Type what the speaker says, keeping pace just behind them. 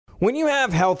When you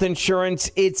have health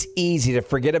insurance, it's easy to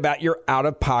forget about your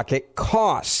out-of-pocket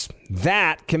costs.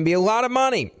 That can be a lot of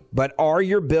money, but are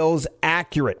your bills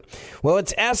accurate? Well,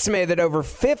 it's estimated that over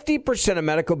 50% of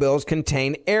medical bills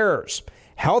contain errors.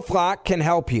 HealthLock can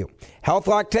help you.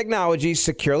 HealthLock technology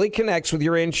securely connects with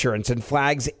your insurance and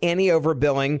flags any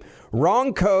overbilling,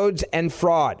 wrong codes, and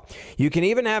fraud. You can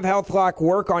even have HealthLock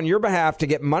work on your behalf to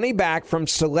get money back from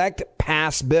select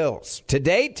past bills. To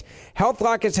date,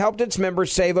 HealthLock has helped its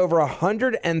members save over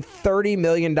 $130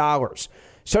 million.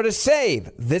 So to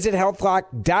save, visit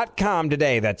healthlock.com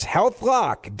today. That's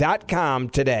healthlock.com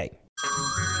today.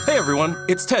 Hey everyone,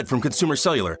 it's Ted from Consumer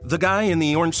Cellular, the guy in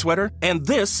the orange sweater, and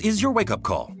this is your wake-up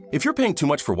call. If you're paying too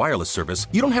much for wireless service,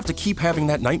 you don't have to keep having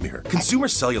that nightmare. Consumer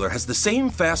Cellular has the same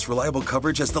fast, reliable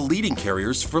coverage as the leading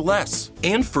carriers for less.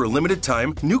 And for a limited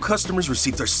time, new customers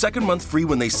receive their second month free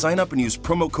when they sign up and use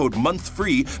promo code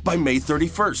MONTHFREE by May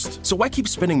 31st. So why keep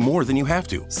spending more than you have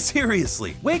to?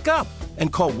 Seriously, wake up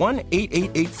and call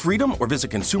 1-888-FREEDOM or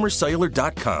visit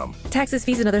consumercellular.com. Taxes,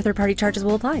 fees, and other third-party charges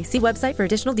will apply. See website for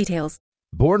additional details.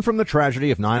 Born from the tragedy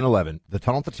of 9/11, the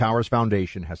Tunnel to Towers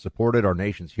Foundation has supported our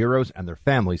nation's heroes and their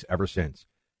families ever since.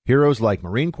 Heroes like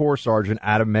Marine Corps Sergeant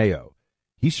Adam Mayo.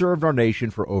 He served our nation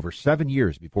for over 7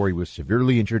 years before he was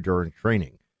severely injured during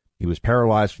training. He was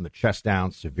paralyzed from the chest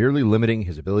down, severely limiting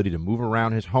his ability to move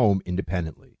around his home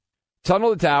independently.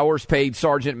 Tunnel to Towers paid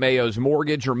Sergeant Mayo's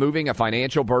mortgage, removing a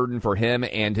financial burden for him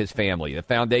and his family. The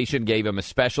foundation gave him a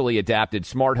specially adapted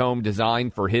smart home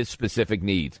designed for his specific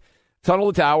needs.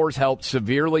 Tunnel to Towers helped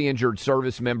severely injured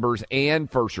service members and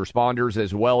first responders,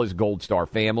 as well as Gold Star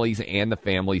families and the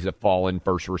families of fallen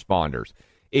first responders.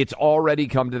 It's already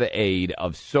come to the aid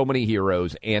of so many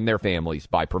heroes and their families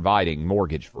by providing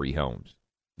mortgage-free homes.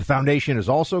 The foundation is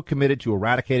also committed to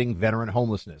eradicating veteran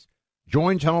homelessness.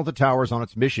 Join Tunnel to Towers on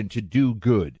its mission to do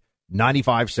good.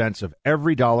 95 cents of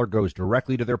every dollar goes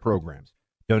directly to their programs.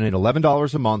 Donate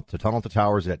 $11 a month to Tunnel to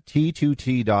Towers at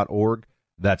T2T.org.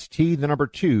 That's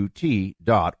T2T.org.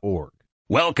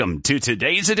 Welcome to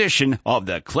today's edition of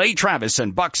the Clay Travis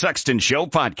and Buck Sexton Show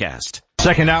podcast.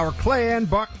 Second hour, Clay and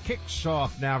Buck kicks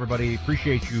off now, everybody.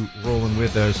 Appreciate you rolling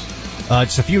with us.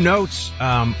 Just a few notes.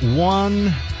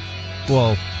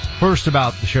 First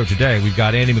about the show today, we've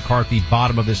got Andy McCarthy,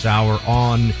 bottom of this hour,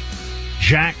 on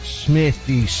Jack Smith,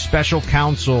 the special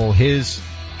counsel, his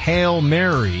Hail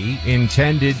Mary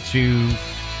intended to,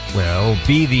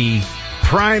 be the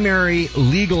primary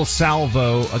legal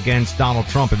salvo against Donald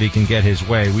Trump if he can get his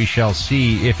way. We shall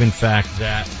see if, in fact,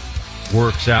 that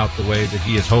works out the way that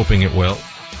he is hoping it will.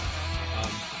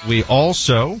 We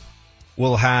also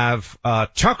will have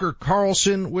Tucker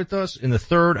Carlson with us in the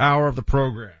third hour of the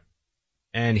program.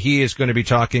 And he is going to be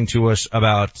talking to us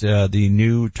about the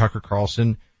new Tucker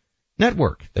Carlson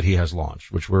network that he has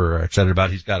launched, which we're excited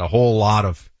about. He's got a whole lot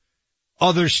of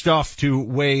other stuff to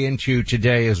weigh into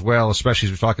today as well, especially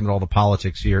as we're talking about all the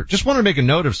politics here. Just want to make a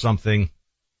note of something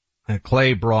that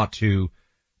Clay brought to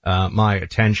my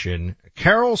attention.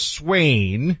 Carol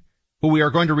Swain, who we are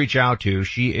going to reach out to,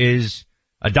 she is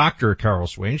a Dr. Carol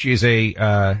Swain. She is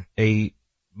a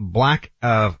black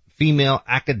female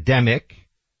academic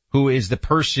who is the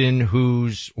person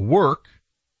whose work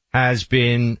has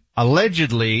been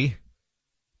allegedly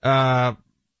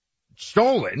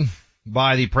stolen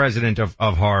by the president of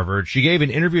Harvard. She gave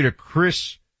an interview to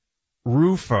Chris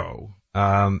Rufo.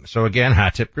 So again,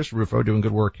 hat tip, Chris Rufo doing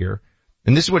good work here.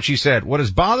 And this is what she said. What is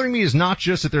bothering me is not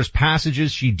just that there's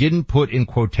passages she didn't put in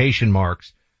quotation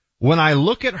marks. When I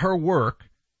look at her work,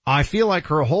 I feel like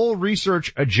her whole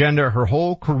research agenda, her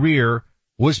whole career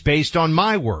was based on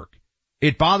my work.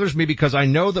 It bothers me because I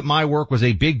know that my work was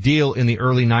a big deal in the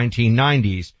early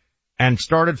 1990s and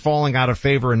started falling out of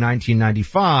favor in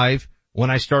 1995 when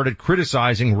I started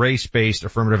criticizing race-based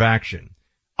affirmative action.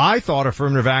 I thought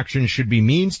affirmative action should be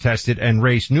means-tested and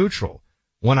race-neutral.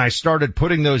 When I started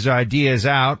putting those ideas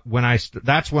out,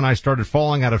 that's when I started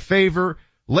falling out of favor,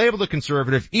 labeled a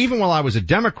conservative, even while I was a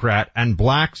Democrat, and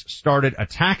blacks started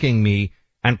attacking me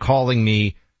and calling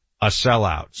me a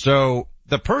sellout. So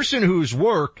the person whose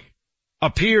work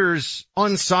appears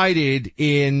uncited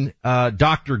in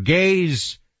Dr.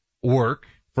 Gay's work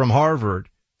from Harvard,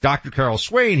 Dr. Carol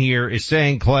Swain here is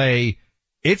saying, Clay,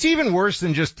 it's even worse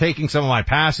than just taking some of my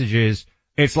passages.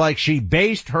 It's like she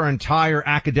based her entire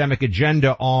academic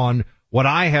agenda on what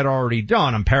I had already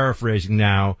done. I'm paraphrasing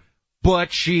now,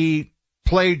 but she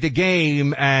played the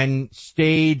game and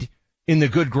stayed in the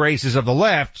good graces of the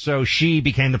left, so she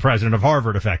became the president of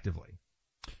Harvard effectively.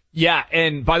 Yeah,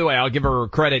 and by the way, I'll give her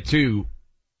credit too.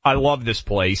 I love this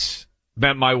place.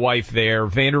 met my wife there,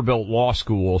 Vanderbilt Law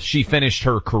School. She finished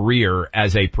her career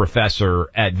as a professor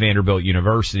at Vanderbilt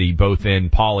University, both in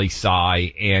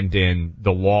poli-sci and in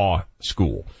the law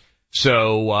school.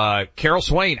 So, Carol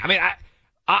Swain, I mean,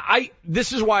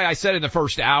 this is why I said in the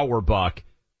first hour, Buck,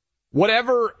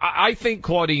 whatever, I think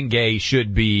Claudine Gay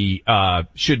should be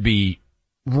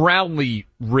roundly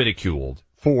ridiculed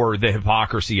for the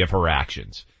hypocrisy of her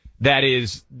actions. That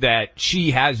is, that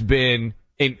she has been,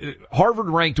 Harvard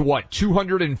ranked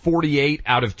 248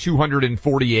 out of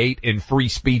 248 in free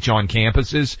speech on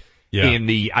campuses in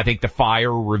the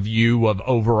FIRE review of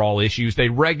overall issues. They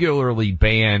regularly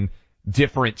ban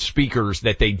different speakers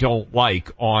that they don't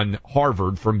like on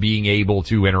Harvard from being able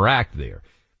to interact there.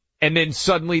 And then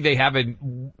suddenly they have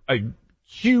a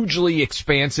hugely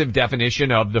expansive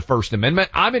definition of the First Amendment.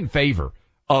 I'm in favor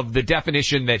of the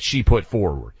definition that she put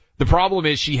forward. The problem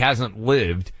is she hasn't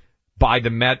lived by the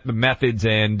methods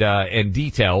and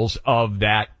details of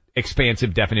that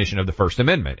expansive definition of the First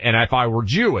Amendment. And if I were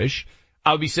Jewish,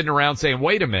 I would be sitting around saying,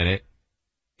 wait a minute,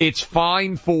 it's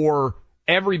fine for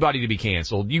everybody to be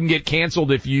canceled. You can get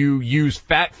canceled if you use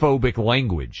fat-phobic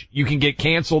language. You can get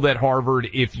canceled at Harvard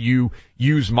if you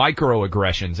use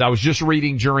microaggressions. I was just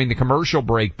reading during the commercial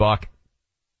break, Buck.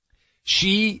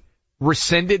 She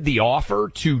rescinded the offer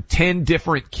to 10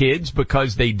 different kids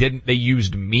because they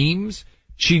used memes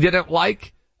she didn't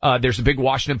like. There's a big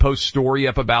Washington Post story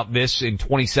up about this in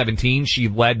 2017. She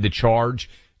led the charge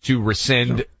to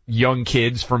rescind young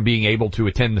kids from being able to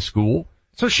attend the school.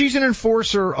 So she's an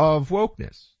enforcer of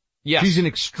wokeness. Yes. She's an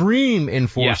extreme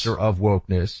enforcer of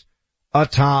wokeness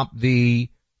atop the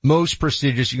most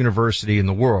prestigious university in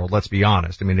the world. Let's be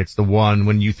honest. I mean, it's the one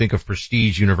when you think of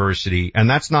prestige university, and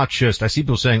that's not just, I see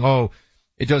people saying, oh,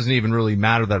 it doesn't even really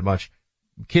matter that much.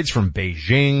 Kids from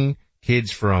Beijing,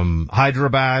 kids from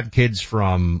Hyderabad, kids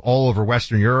from all over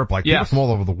Western Europe, like people from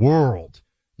all over the world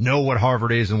know what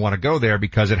Harvard is and want to go there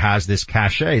because it has this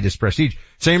cachet, this prestige.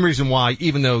 Same reason why,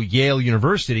 even though Yale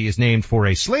University is named for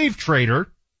a slave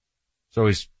trader, so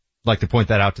always like to point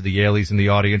that out to the Yaleys in the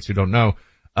audience who don't know,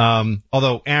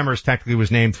 although Amherst technically was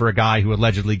named for a guy who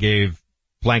allegedly gave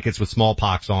blankets with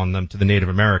smallpox on them to the Native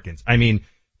Americans. I mean,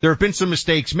 there have been some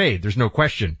mistakes made, there's no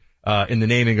question, in the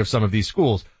naming of some of these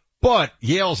schools. But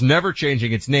Yale's never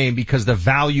changing its name because the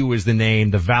value is the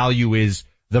name, the value is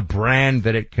the brand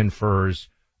that it confers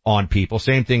on people.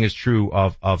 Same thing is true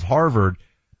of Harvard.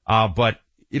 But,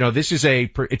 you know,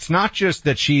 it's not just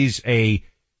that she's a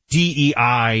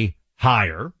DEI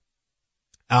hire.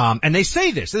 And they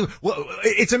say this. Well,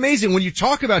 it's amazing when you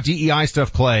talk about DEI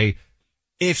stuff, Clay.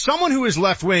 If someone who is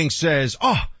left wing says,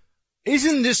 oh,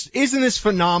 isn't this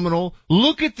phenomenal?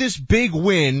 Look at this big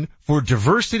win for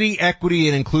diversity, equity,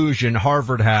 and inclusion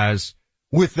Harvard has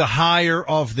with the hire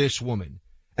of this woman.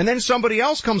 And then somebody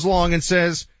else comes along and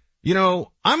says, you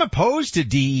know, I'm opposed to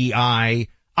DEI.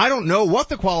 I don't know what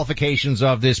the qualifications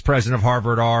of this president of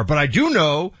Harvard are, but I do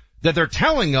know that they're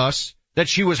telling us that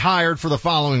she was hired for the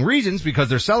following reasons because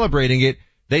they're celebrating it.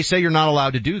 They say you're not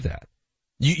allowed to do that.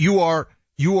 You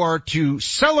are to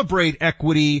celebrate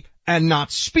equity and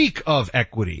not speak of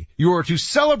equity. You are to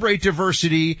celebrate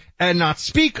diversity and not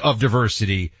speak of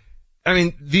diversity. I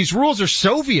mean, these rules are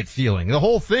Soviet feeling. The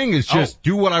whole thing is just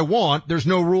do what I want. There's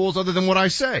no rules other than what I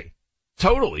say.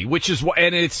 Totally,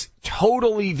 and it's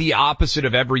totally the opposite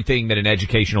of everything that an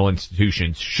educational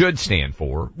institution should stand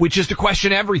for, which is to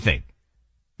question everything.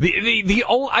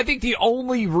 I think the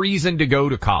only reason to go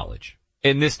to college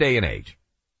in this day and age,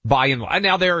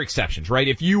 now there are exceptions, right?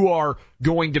 If you are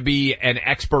going to be an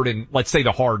expert in, let's say,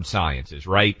 the hard sciences,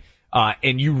 right?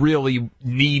 And you really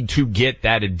need to get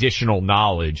that additional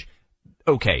knowledge,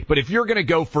 okay. But if you're going to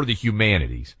go for the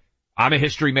humanities, I'm a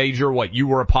history major. You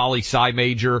were a poli-sci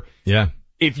major. Yeah.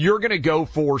 If you're going to go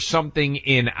for something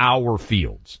in our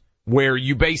fields where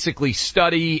you basically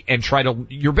study and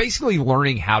you're basically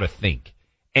learning how to think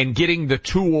and getting the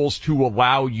tools to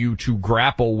allow you to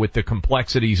grapple with the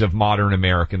complexities of modern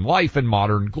American life and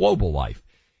modern global life.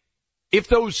 If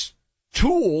those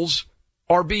tools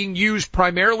are being used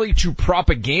primarily to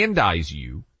propagandize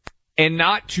you and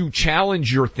not to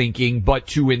challenge your thinking, but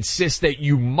to insist that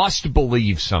you must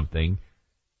believe something,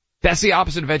 that's the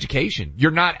opposite of education.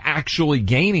 You're not actually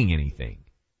gaining anything.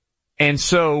 And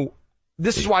so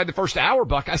this is why the first hour,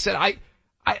 Buck, I said, I'm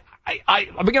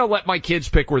going to let my kids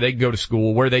pick where they go to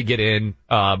school, where they get in.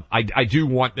 I do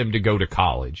want them to go to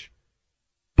college.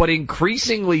 But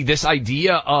increasingly this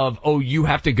idea of, you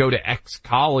have to go to X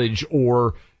college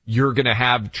or you're going to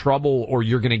have trouble or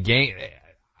you're going to gain.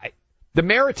 The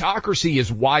meritocracy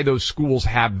is why those schools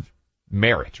have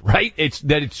merit, right? It's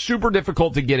super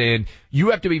difficult to get in.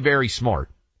 You have to be very smart.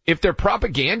 If they're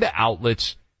propaganda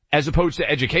outlets as opposed to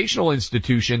educational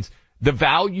institutions, the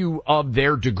value of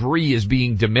their degree is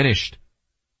being diminished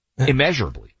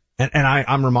immeasurably. And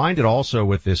I'm reminded also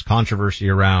with this controversy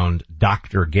around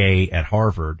Dr. Gay at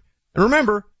Harvard. And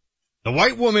remember, the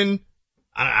white woman,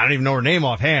 I don't even know her name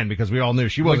offhand because we all knew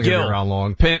she wasn't going to be around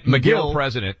long. McGill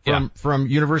president. From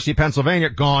University of Pennsylvania,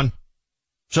 gone.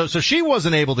 So she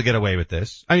wasn't able to get away with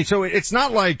this. I mean, so it's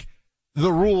not like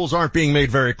the rules aren't being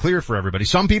made very clear for everybody.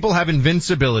 Some people have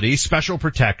invincibility, special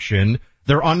protection.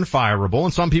 They're unfireable,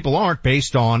 and some people aren't,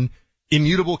 based on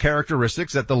immutable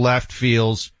characteristics that the left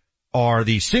feels are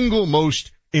the single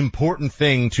most important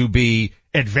thing to be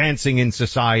advancing in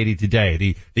society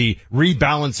today. The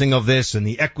rebalancing of this and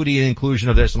the equity and inclusion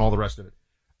of this and all the rest of it.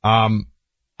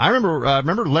 I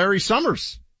remember Larry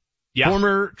Summers,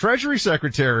 former Treasury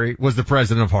Secretary, was the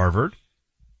president of Harvard,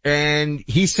 and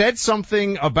he said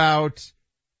something about,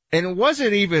 and it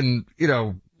wasn't even,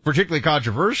 particularly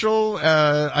controversial,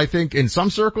 I think in some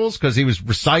circles, because he was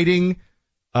reciting,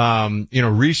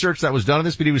 research that was done on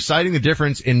this, but he was citing the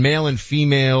difference in male and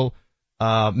female,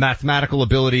 mathematical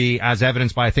ability as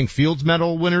evidenced by, I think, Fields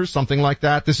Medal winners, something like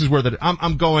that. This is where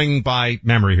I'm going by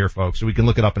memory here, folks, so we can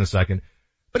look it up in a second.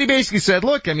 But he basically said,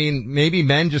 look, I mean, maybe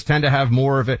men just tend to have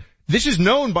more of it. This is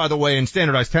known, by the way, in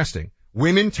standardized testing.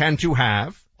 Women tend to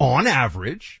have, on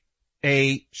average,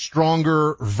 a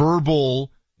stronger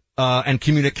verbal and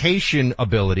communication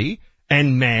ability,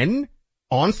 and men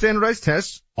on standardized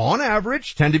tests, on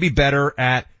average, tend to be better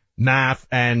at math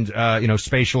and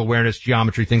spatial awareness,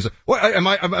 geometry, things. What am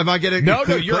I getting? No,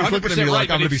 you're 100% right. Like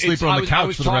I'm going to be sleeping on the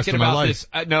couch for the rest of my life.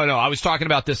 I was talking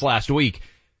about this last week.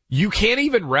 You can't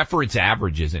even reference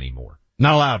averages anymore.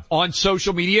 Not allowed. On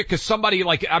social media, because somebody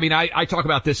I talk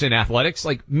about this in athletics,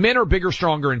 like men are bigger,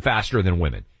 stronger, and faster than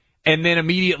women. And then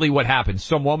immediately what happens?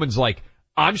 Some woman's like,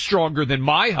 I'm stronger than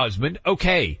my husband.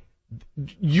 Okay.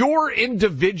 Your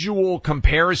individual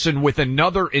comparison with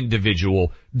another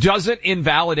individual doesn't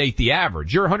invalidate the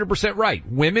average. You're 100% right.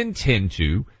 Women tend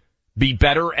to be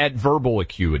better at verbal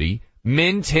acuity.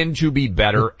 Men tend to be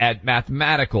better at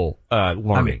mathematical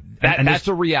learning. That's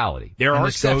a reality. There are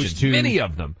exceptions, many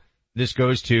of them. This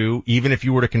goes to, even if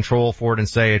you were to control for it and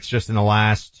say it's just in the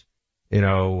last,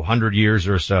 100 years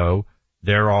or so,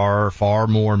 there are far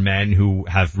more men who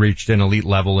have reached an elite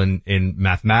level in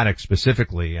mathematics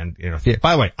specifically. And,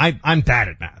 by the way, I'm bad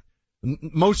at math.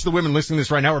 Most of the women listening to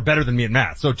this right now are better than me at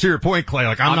math. So to your point, Clay,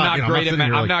 I'm not great at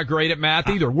math. I'm not great at math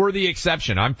either. We're the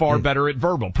exception. I'm far better at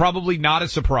verbal. Probably not a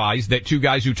surprise that two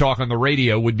guys who talk on the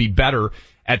radio would be better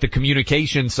at the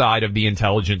communication side of the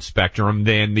intelligence spectrum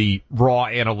than the raw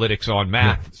analytics on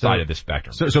math side of the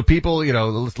spectrum. So people,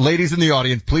 ladies in the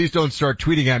audience, please don't start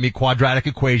tweeting at me quadratic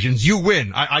equations. You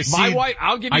win. I see. My wife,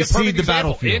 I'll give you a perfect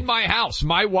example. In my house,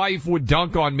 my wife would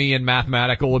dunk on me in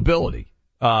mathematical ability.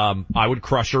 I would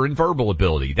crush her in verbal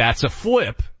ability. That's a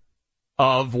flip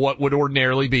of what would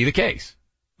ordinarily be the case.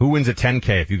 Who wins a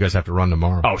 10K if you guys have to run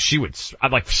tomorrow? Oh, she would.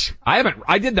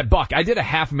 I did the buck. I did a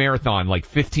half marathon like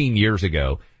 15 years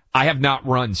ago. I have not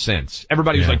run since.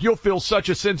 Everybody was like, you'll feel such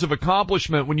a sense of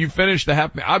accomplishment when you finish the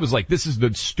half. I was like, this is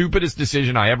the stupidest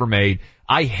decision I ever made.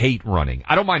 I hate running.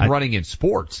 I don't mind running in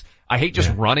sports. I hate just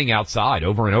running outside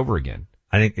over and over again.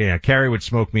 I think, Carrie would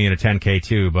smoke me in a 10K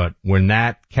too, but when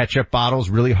that ketchup bottle's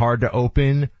really hard to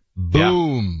open,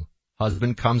 boom. Yeah.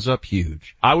 Husband comes up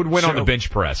huge. I would win on the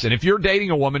bench press. And if you're dating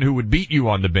a woman who would beat you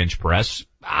on the bench press,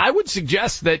 I would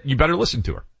suggest that you better listen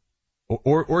to her.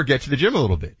 Or get to the gym a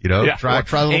little bit, Try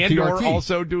a little and PRT. Or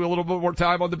also do a little bit more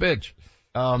time on the bench.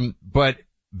 But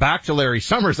back to Larry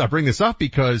Summers, I bring this up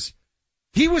because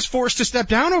he was forced to step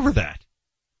down over that.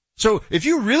 So if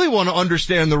you really want to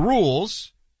understand the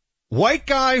rules, white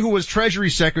guy who was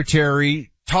Treasury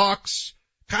Secretary talks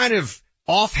kind of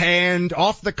offhand,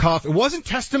 off the cuff. It wasn't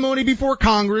testimony before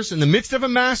Congress in the midst of a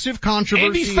massive controversy.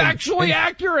 And he's factually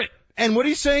accurate. And what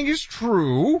he's saying is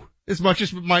true, as much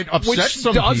as it might upset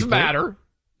some people. Which does matter.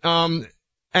 And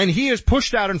he is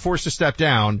pushed out and forced to step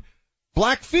down.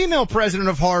 Black female president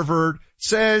of Harvard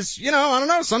says, I don't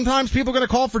know, sometimes people are going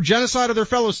to call for genocide of their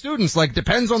fellow students,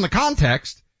 depends on the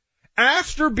context.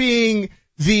 After being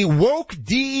the woke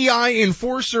DEI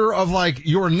enforcer of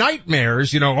your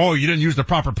nightmares, you didn't use the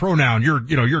proper pronoun,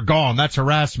 you're gone, that's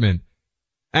harassment.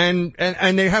 And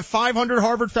they have 500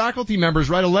 Harvard faculty members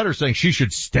write a letter saying she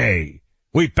should stay.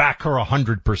 We back her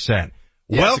 100%.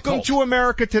 Welcome to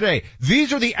America today.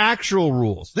 These are the actual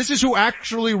rules. This is who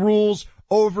actually rules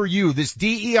over you. This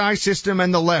DEI system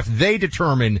and the left, they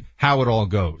determine how it all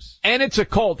goes. And it's a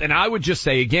cult. And I would just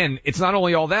say again, it's not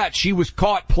only all that. She was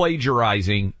caught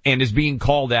plagiarizing and is being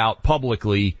called out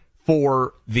publicly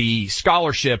for the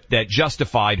scholarship that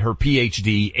justified her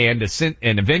PhD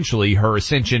and eventually her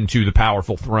ascension to the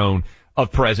powerful throne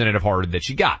of president of Harvard that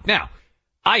she got. Now,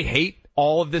 I hate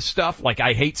all of this stuff. Like,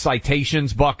 I hate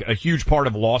citations, Buck. A huge part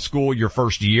of law school your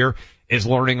first year is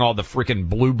learning all the freaking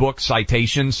blue book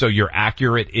citations so you're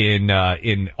accurate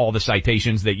in all the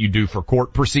citations that you do for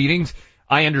court proceedings.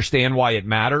 I understand why it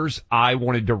matters. I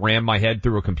wanted to ram my head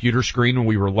through a computer screen when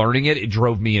we were learning it. It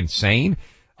drove me insane.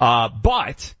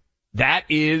 But that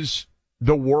is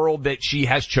the world that she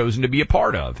has chosen to be a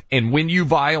part of. And when you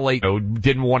violate,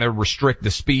 didn't want to restrict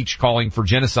the speech calling for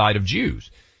genocide of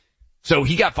Jews. So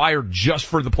he got fired just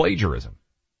for the plagiarism.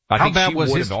 How bad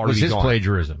was his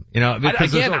plagiarism? You know,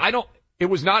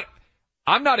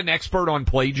 I'm not an expert on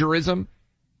plagiarism.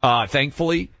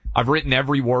 Thankfully, I've written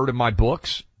every word of my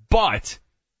books, but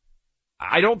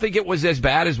I don't think it was as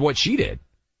bad as what she did.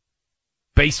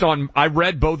 I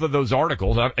read both of those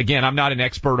articles. Again, I'm not an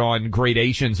expert on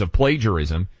gradations of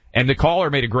plagiarism. And the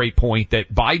caller made a great point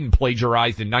that Biden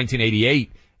plagiarized in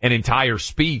 1988 an entire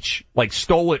speech, like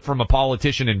stole it from a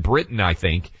politician in Britain, I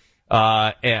think,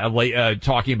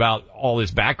 talking about all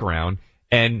his background.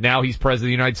 And now he's president of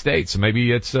the United States. So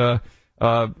maybe it's a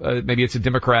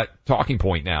Democrat talking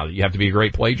point now that you have to be a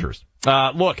great plagiarist.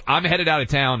 Look, I'm headed out of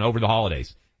town over the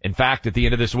holidays. In fact, at the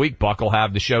end of this week, Buck will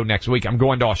have the show next week. I'm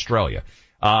going to Australia.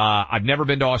 I've never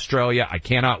been to Australia. I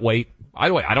cannot wait. By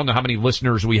the way, I don't know how many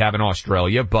listeners we have in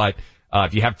Australia, but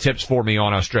if you have tips for me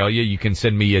on Australia, you can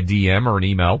send me a DM or an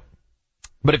email.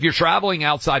 But if you're traveling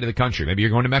outside of the country, maybe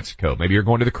you're going to Mexico, maybe you're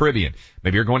going to the Caribbean,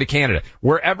 maybe you're going to Canada,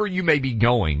 wherever you may be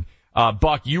going,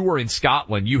 Buck, you were in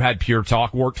Scotland. You had Pure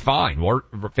Talk, worked fine.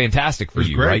 Fantastic for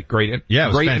you, great. Right? Great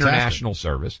fantastic. International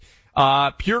service.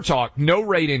 Pure Talk, no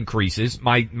rate increases.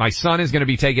 My son is going to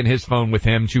be taking his phone with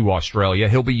him to Australia.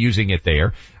 He'll be using it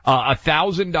there.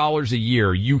 $1,000 a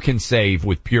year you can save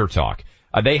with Pure Talk.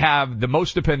 They have the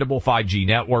most dependable 5G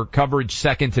network, coverage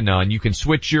second to none. You can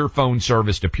switch your phone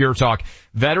service to Pure Talk,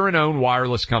 veteran-owned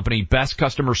wireless company, best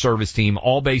customer service team,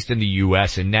 all based in the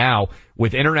U.S. and now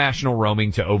with international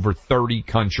roaming to over 30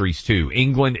 countries too.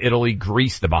 England, Italy,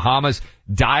 Greece, the Bahamas.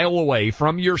 Dial away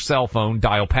from your cell phone,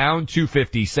 dial pound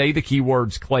 250, say the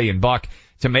keywords Clay and Buck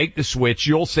to make the switch.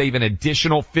 You'll save an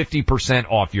additional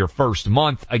 50% off your first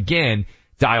month. Again,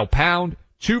 dial pound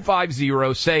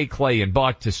 250, say Clay and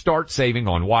Buck to start saving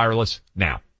on wireless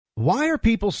now. Why are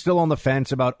people still on the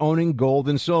fence about owning gold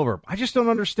and silver? I just don't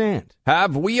understand.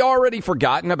 Have we already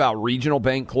forgotten about regional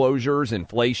bank closures,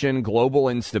 inflation, global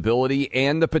instability,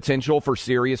 and the potential for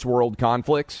serious world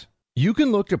conflicts? You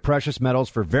can look to precious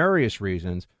metals for various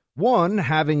reasons. 1,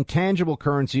 having tangible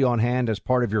currency on hand as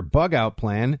part of your bug-out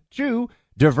plan. 2,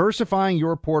 diversifying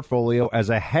your portfolio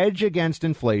as a hedge against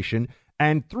inflation.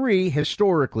 And 3,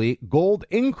 historically, gold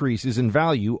increases in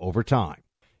value over time.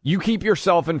 You keep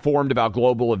yourself informed about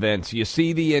global events. You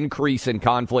see the increase in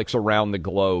conflicts around the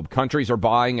globe. Countries are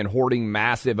buying and hoarding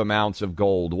massive amounts of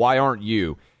gold. Why aren't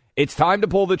you? It's time to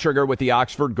pull the trigger with the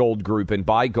Oxford Gold Group and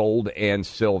buy gold and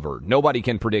silver. Nobody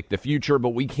can predict the future, but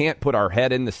we can't put our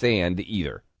head in the sand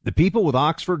either. The people with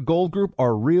Oxford Gold Group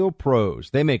are real pros.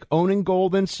 They make owning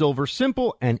gold and silver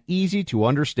simple and easy to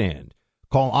understand.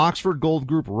 Call Oxford Gold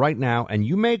Group right now, and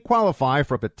you may qualify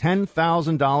for up to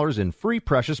 $10,000 in free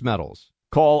precious metals.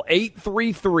 Call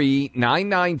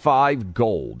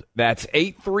 833-995-GOLD. That's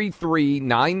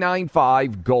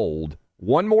 833-995-GOLD.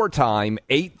 One more time,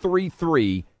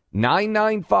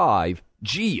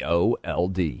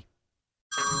 833-995-GOLD.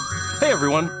 Hey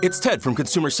everyone, it's Ted from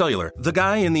Consumer Cellular, the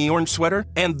guy in the orange sweater,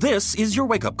 and this is your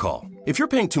wake-up call. If you're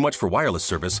paying too much for wireless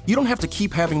service, you don't have to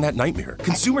keep having that nightmare.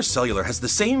 Consumer Cellular has the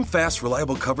same fast,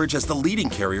 reliable coverage as the leading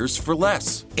carriers for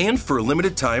less. And for a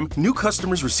limited time, new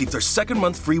customers receive their second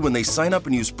month free when they sign up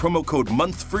and use promo code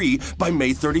MONTHFREE by May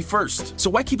 31st.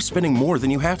 So why keep spending more than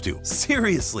you have to?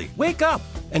 Seriously, wake up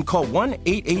and call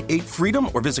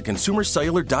 1-888-FREEDOM or visit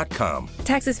consumercellular.com.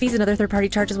 Taxes, fees, and other third-party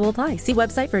charges will apply. See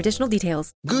website for additional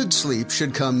details. Good sleep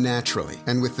should come naturally,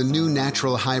 and with the new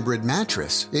Natural Hybrid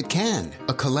mattress, it can.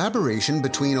 A collaboration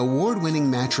between award-winning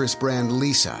mattress brand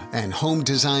Lisa and home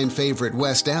design favorite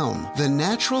West Elm, the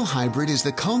Natural Hybrid is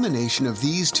the culmination of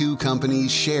these two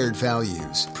companies' shared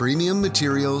values: premium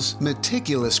materials,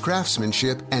 meticulous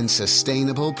craftsmanship, and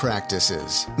sustainable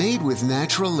practices. Made with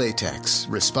natural latex,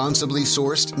 responsibly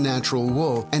sourced sourced natural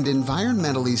wool and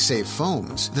environmentally safe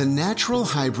foams, the natural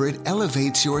hybrid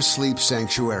elevates your sleep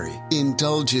sanctuary,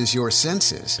 indulges your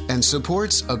senses, and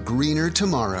supports a greener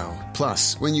tomorrow.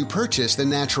 Plus, when you purchase the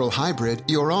natural hybrid,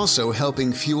 you're also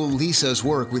helping fuel Lisa's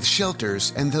work with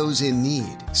shelters and those in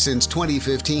need. Since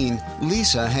 2015,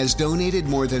 Lisa has donated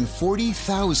more than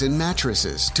 40,000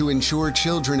 mattresses to ensure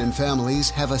children and families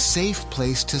have a safe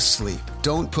place to sleep.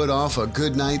 Don't put off a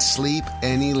good night's sleep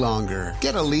any longer.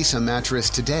 Get a Lisa mattress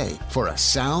today for a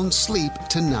sound sleep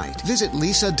tonight. Visit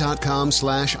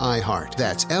lisa.com/iHeart.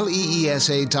 That's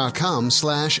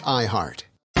LEESA.com/iHeart.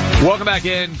 Welcome back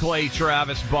in, Clay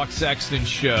Travis, Buck Sexton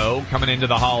Show, coming into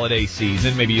the holiday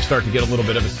season. Maybe you start to get a little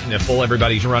bit of a sniffle.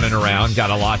 Everybody's running around,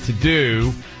 got a lot to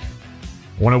do.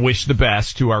 Want to wish the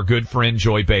best to our good friend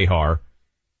Joy Behar.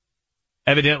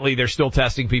 Evidently, they're still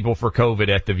testing people for COVID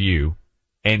at The View,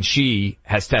 and she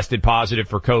has tested positive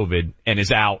for COVID and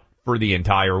is out for the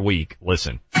entire week.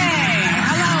 Listen. Hey,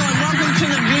 hello, and welcome to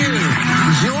The View.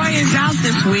 Joy is out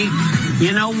this week.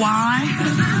 You know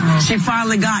why? She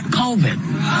finally got COVID.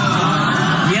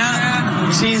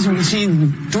 Yeah, she's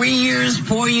 3 years,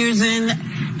 4 years in.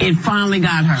 It finally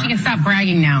got her. She can stop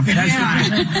bragging now. That's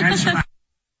right. That's right.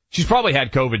 She's probably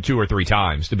had COVID 2 or 3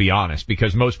 times, to be honest,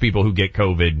 because most people who get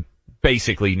COVID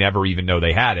basically never even know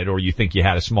they had it, or you think you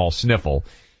had a small sniffle.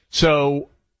 So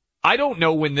I don't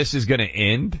know when this is going to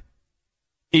end.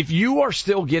 If you are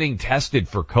still getting tested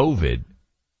for COVID,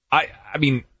 I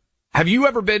mean, have you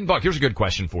ever been, Buck, here's a good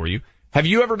question for you. Have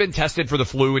you ever been tested for the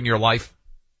flu in your life?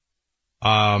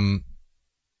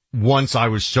 Once I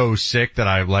was so sick that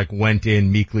I went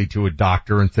in meekly to a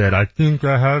doctor and said, I think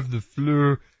I have the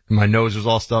flu. My nose was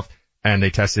all stuffed, and they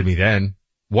tested me then.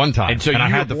 One time. And so I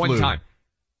had the one flu. time.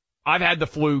 I've had the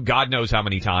flu God knows how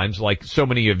many times, like so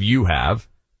many of you have.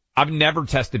 I've never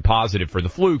tested positive for the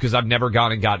flu because I've never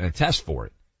gone and gotten a test for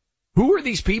it. Who are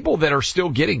these people that are still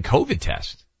getting COVID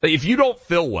tests? If you don't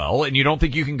feel well and you don't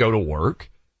think you can go to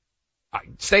work,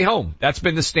 stay home. That's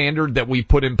been the standard that we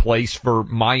put in place for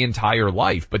my entire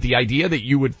life. But the idea that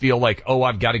you would feel like, oh,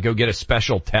 I've got to go get a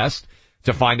special test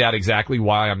to find out exactly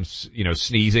why I'm,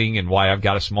 sneezing and why I've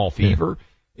got a small fever,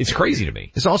 it's crazy to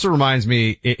me. This also reminds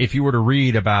me, if you were to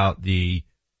read about the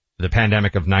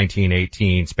pandemic of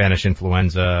 1918, Spanish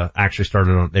influenza actually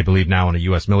started, they believe now, on a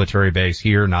U.S. military base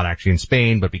here, not actually in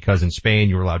Spain, but because in Spain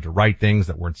you were allowed to write things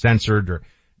that weren't censored, or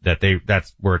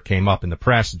that's where it came up in the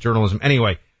press, journalism.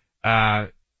 Anyway, why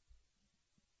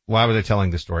were they telling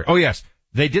this story? Oh yes,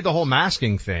 they did the whole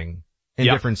masking thing in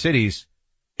different cities.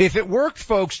 If it worked,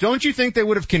 folks, don't you think they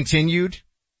would have continued?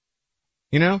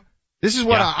 This is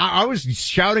what I was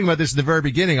shouting about this at the very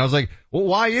beginning. I was like, well,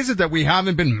 why is it that we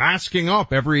haven't been masking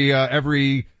up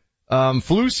every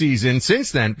flu season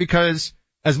since then? Because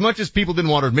as much as people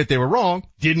didn't want to admit they were wrong,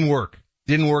 didn't work.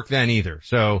 Didn't work then either.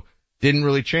 So didn't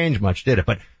really change much, did it?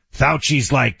 But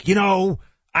Fauci's like,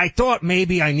 I thought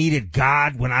maybe I needed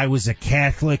God when I was a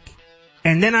Catholic.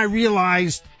 And then I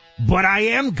realized, but I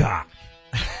am God.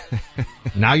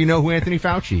 Now you know who Anthony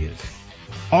Fauci is.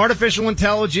 Artificial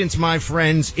intelligence, my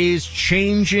friends, is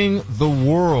changing the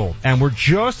world. And we're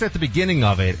just at the beginning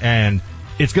of it. And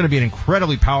it's going to be an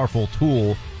incredibly powerful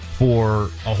tool for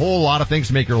a whole lot of things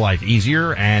to make your life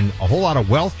easier, and a whole lot of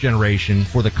wealth generation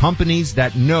for the companies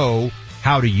that know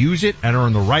how to use it and are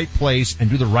in the right place and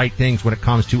do the right things when it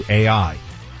comes to AI.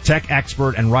 Tech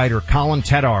expert and writer Colin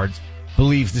Teddards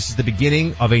believes this is the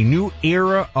beginning of a new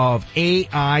era of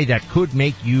AI that could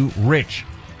make you rich.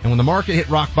 And when the market hit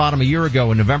rock bottom a year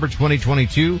ago in November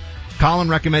 2022, Colin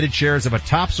recommended shares of a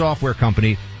top software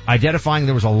company, identifying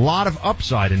there was a lot of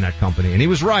upside in that company. And he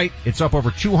was right. It's up over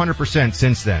 200%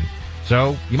 since then.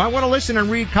 So you might want to listen to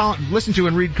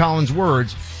and read Colin's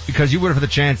words, because you would have had the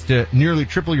chance to nearly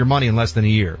triple your money in less than a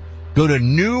year. Go to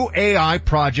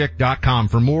newaiproject.com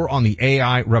for more on the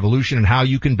AI revolution and how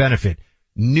you can benefit.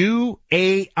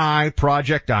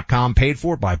 newaiproject.com, paid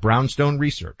for by Brownstone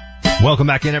Research. Welcome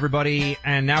back in, everybody.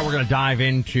 And now we're going to dive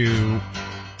into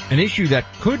an issue that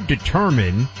could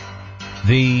determine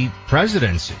the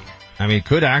presidency. I mean, it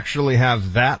could actually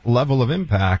have that level of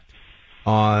impact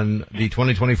on the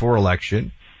 2024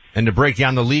 election. And to break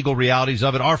down the legal realities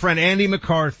of it, our friend Andy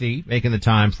McCarthy making the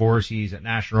time for us. He's at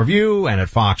National Review and at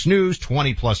Fox News,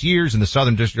 20 plus years in the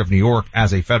Southern District of New York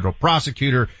as a federal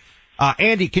prosecutor.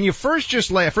 Andy, can you first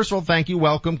of all, thank you.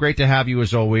 Welcome. Great to have you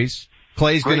as always.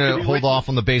 Clay's going to hold off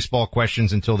on the baseball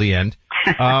questions until the end.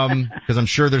 Cause I'm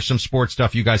sure there's some sports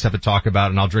stuff you guys have to talk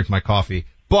about, and I'll drink my coffee.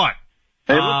 But,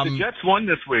 hey, look, the Jets won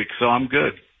this week, so I'm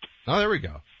good. Oh, there we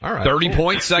go. All right. 30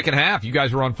 points second half. You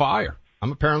guys were on fire.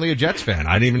 I'm apparently a Jets fan.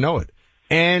 I didn't even know it.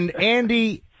 And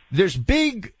Andy, there's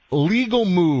big legal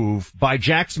move by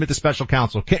Jack Smith, the special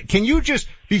counsel. Can you just,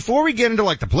 before we get into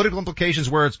like the political implications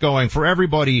where it's going for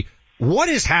everybody, what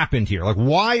has happened here? Like,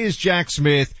 why is Jack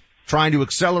Smith trying to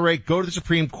accelerate, go to the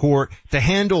Supreme Court to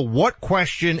handle what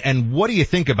question, and what do you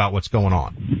think about what's going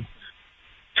on?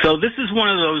 So this is one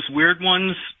of those weird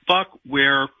ones, Buck,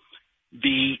 where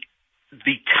the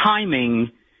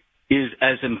timing is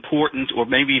as important or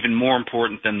maybe even more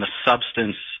important than the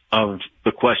substance of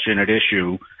the question at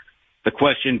issue. The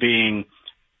question being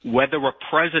whether a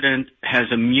president has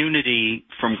immunity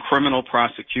from criminal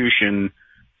prosecution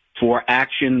for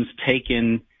actions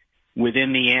taken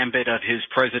within the ambit of his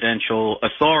presidential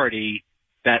authority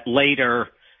that later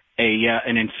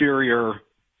an inferior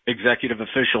executive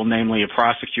official, namely a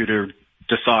prosecutor,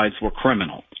 decides were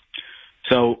criminal.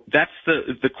 So that's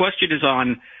the question is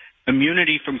on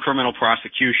immunity from criminal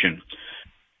prosecution.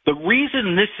 The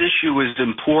reason this issue is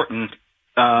important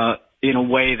in a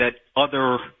way that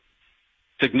other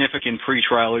significant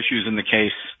pretrial issues in the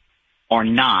case are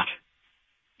not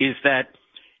is that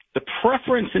the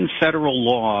preference in federal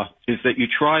law is that you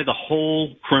try the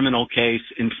whole criminal case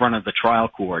in front of the trial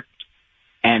court,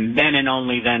 and then and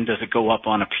only then does it go up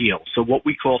on appeal. So what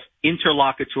we call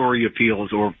interlocutory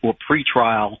appeals or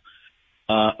pretrial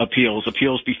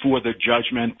appeals before the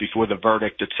judgment, before the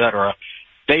verdict, etc.,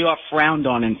 they are frowned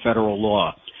on in federal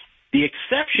law. The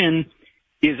exception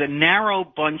is a narrow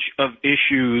bunch of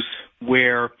issues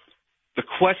where the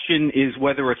question is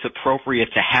whether it's appropriate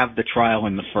to have the trial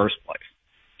in the first place.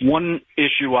 One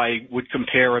issue I would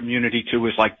compare immunity to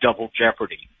is like double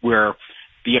jeopardy, where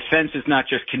the offense is not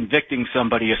just convicting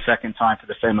somebody a second time for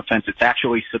the same offense, it's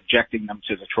actually subjecting them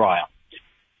to the trial.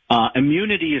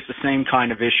 Immunity is the same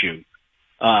kind of issue.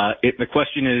 The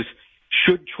question is,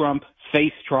 should Trump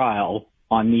face trial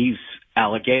on these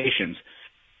allegations?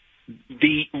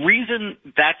 The reason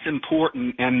that's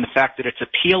important and the fact that it's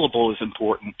appealable is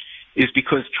important is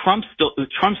because Trump's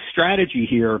strategy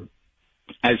here,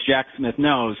 as Jack Smith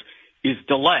knows, is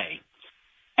delay.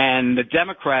 And the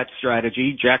Democrat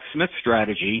strategy, Jack Smith's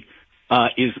strategy,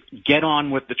 is get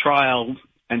on with the trial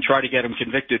and try to get him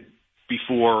convicted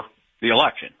before the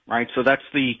election, right? So that's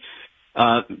the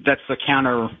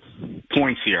counter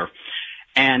points here.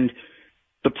 And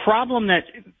the problem that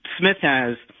Smith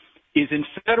has is in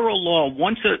federal law,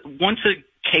 once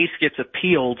a case gets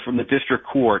appealed from the district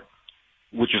court,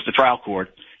 which is the trial court,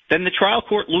 then the trial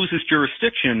court loses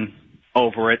jurisdiction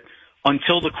over it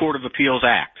until the Court of Appeals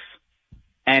acts.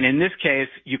 And in this case,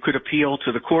 you could appeal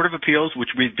to the Court of Appeals, which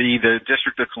would be the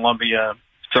District of Columbia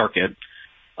Circuit,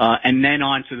 and then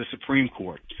on to the Supreme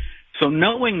Court. So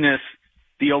knowing this,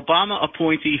 the Obama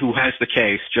appointee who has the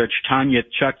case, Judge Tanya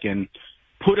Chutkan,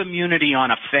 put immunity on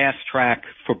a fast track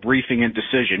for briefing and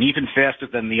decision, even faster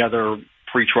than the other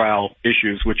pretrial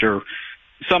issues, which are,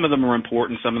 some of them are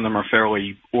important, some of them are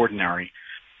fairly ordinary.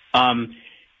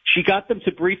 She got them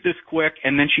to brief this quick,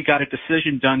 and then she got a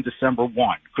decision done December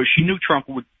 1, because she knew Trump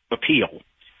would appeal.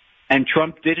 And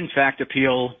Trump did, in fact,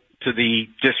 appeal to the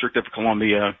District of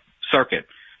Columbia Circuit.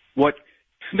 What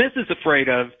Smith is afraid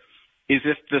of is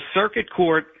if the circuit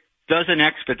court doesn't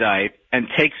expedite and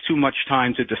takes too much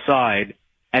time to decide,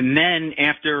 and then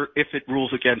if it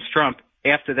rules against Trump,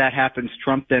 after that happens,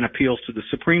 Trump then appeals to the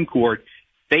Supreme Court,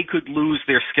 they could lose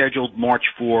their scheduled March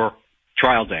 4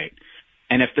 trial date.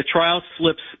 And if the trial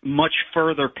slips much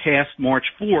further past March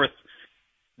 4th,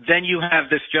 then you have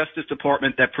this Justice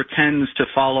Department that pretends to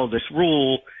follow this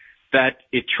rule that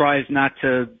it tries not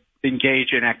to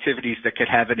engage in activities that could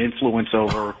have an influence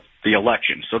over the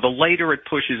election. So the later it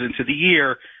pushes into the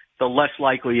year, the less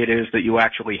likely it is that you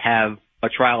actually have a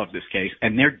trial of this case.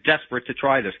 And they're desperate to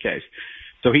try this case.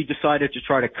 So he decided to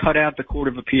try to cut out the Court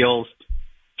of Appeals,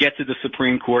 get to the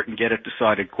Supreme Court, and get it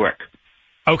decided quick.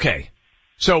 Okay.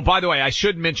 So, by the way, I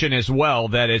should mention as well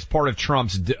that as part of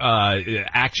Trump's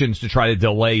actions to try to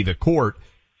delay the court,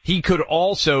 he could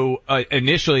also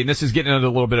initially, and this is getting into a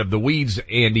little bit of the weeds,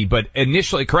 Andy, but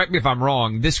initially, correct me if I'm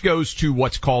wrong, this goes to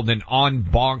what's called an en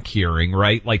banc hearing,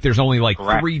 right? Like there's only like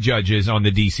Correct. 3 judges on the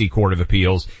D.C. Court of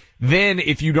Appeals. Then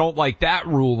if you don't like that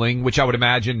ruling, which I would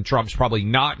imagine Trump's probably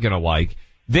not going to like,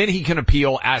 then he can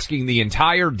appeal asking the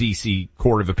entire D.C.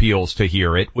 Court of Appeals to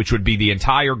hear it, which would be the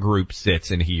entire group sits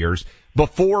and hears,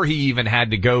 before he even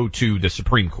had to go to the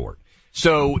Supreme Court.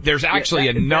 So there's actually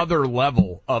another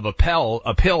level of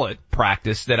appellate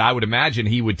practice that I would imagine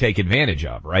he would take advantage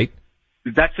of, right?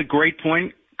 That's a great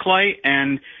point, Clay,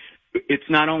 and it's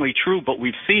not only true, but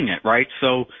we've seen it, right?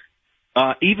 So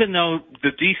even though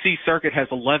the D.C. Circuit has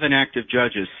 11 active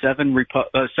judges, 7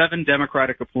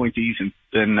 Democratic appointees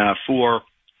and 4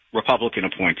 Republican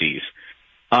appointees,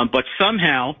 but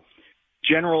somehow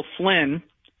General Flynn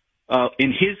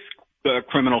in his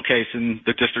criminal case in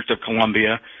the District of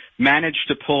Columbia, managed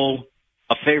to pull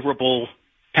a favorable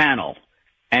panel,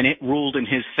 and it ruled in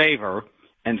his favor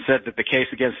and said that the case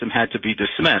against him had to be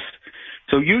dismissed.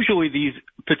 So usually these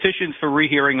petitions for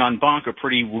rehearing en banc are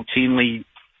pretty routinely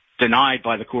denied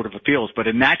by the Court of Appeals, but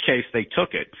in that case they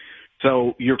took it.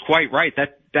 So you're quite right.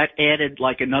 That added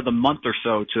like another month or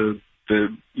so to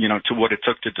to what it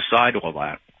took to decide all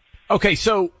that. Okay,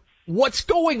 so what's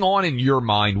going on in your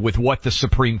mind with what the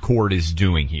Supreme Court is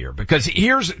doing here? Because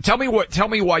tell me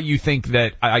why you think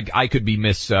that I could be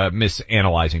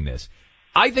misanalyzing this.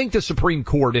 I think the Supreme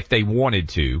Court, if they wanted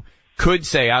to, could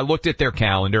say, I looked at their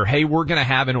calendar, hey, we're going to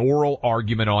have an oral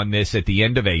argument on this at the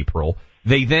end of April.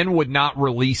 They then would not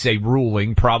release a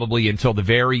ruling probably until the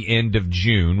very end of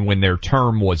June when their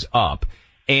term was up.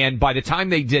 And by the time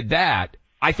they did that,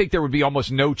 I think there would be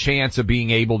almost no chance of being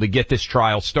able to get this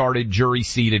trial started, jury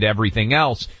seated, everything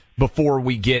else before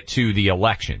we get to the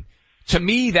election. To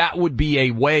me, that would be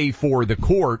a way for the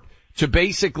court to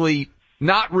basically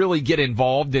not really get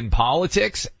involved in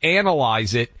politics,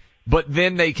 analyze it, but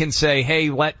then they can say,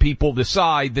 hey, let people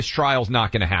decide this trial's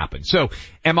not going to happen. So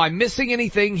am I missing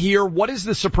anything here? What is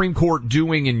the Supreme Court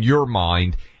doing in your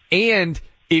mind? And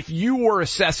if you were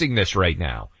assessing this right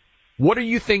now, what do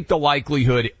you think the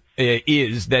likelihood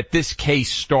is that this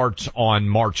case starts on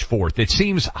March 4th? It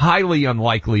seems highly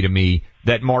unlikely to me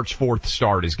that March 4th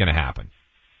start is going to happen.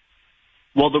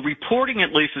 Well, the reporting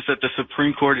at least is that the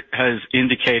Supreme Court has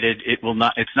indicated it's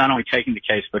not only taking the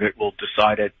case, but it will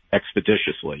decide it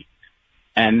expeditiously.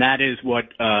 And that is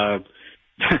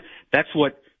that's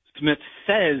what Smith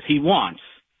says he wants.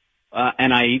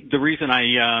 And the reason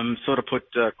I sort of put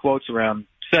quotes around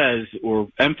says or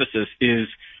emphasis is,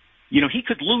 he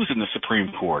could lose in the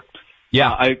Supreme Court.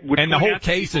 Yeah. And the whole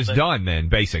case is done then,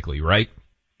 basically, right?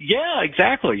 Yeah,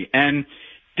 exactly. And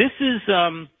this is,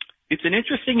 it's an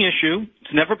interesting issue.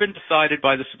 It's never been decided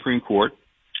by the Supreme Court.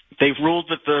 They've ruled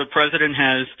that the president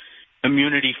has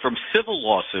immunity from civil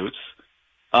lawsuits.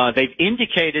 They've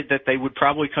indicated that they would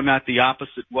probably come out the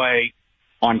opposite way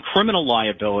on criminal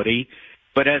liability.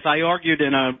 But as I argued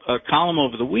in a column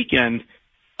over the weekend,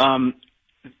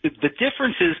 the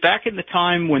difference is back in the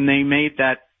time when they made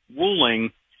that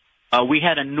ruling, we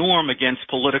had a norm against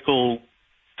political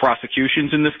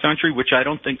prosecutions in this country, which I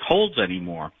don't think holds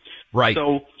anymore. Right.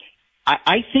 So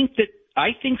I think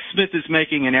Smith is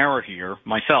making an error here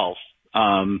myself,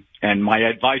 and my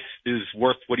advice is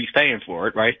worth what he's paying for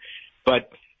it, right?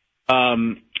 But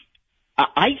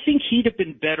I think he'd have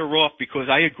been better off, because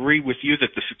I agree with you that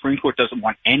the Supreme Court doesn't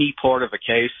want any part of a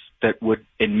case that would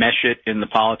enmesh it in the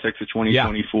politics of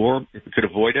 2024 if it could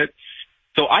avoid it.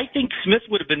 So I think Smith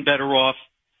would have been better off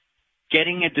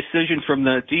getting a decision from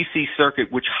the D.C.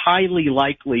 Circuit, which highly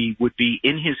likely would be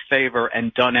in his favor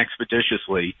and done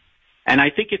expeditiously. And I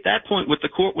think at that point what the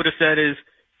court would have said is,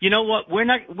 you know what, we're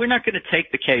not going to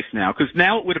take the case now, because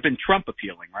now it would have been Trump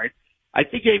appealing, right? I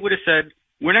think they would have said,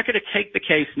 we're not going to take the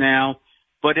case now,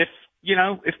 but if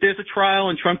there's a trial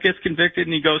and Trump gets convicted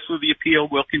and he goes through the appeal,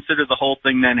 we'll consider the whole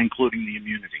thing then, including the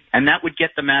immunity. And that would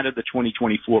get them out of the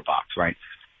 2024 box, right?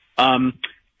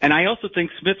 And I also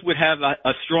think Smith would have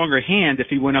a stronger hand if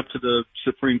he went up to the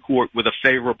Supreme Court with a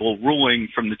favorable ruling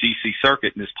from the D.C.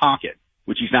 Circuit in his pocket,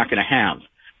 which he's not going to have.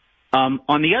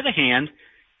 On the other hand,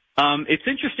 it's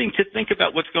interesting to think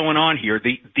about what's going on here.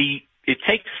 It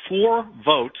takes 4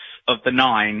 votes of the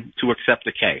 9 to accept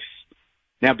the case.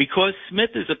 Now, because Smith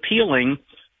is appealing,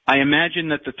 I imagine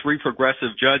that the 3 progressive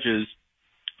judges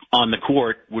on the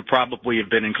court would probably have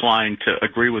been inclined to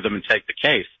agree with him and take the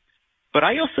case. But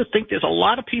I also think there's a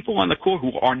lot of people on the court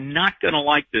who are not going to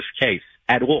like this case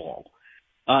at all.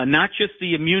 Not just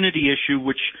the immunity issue,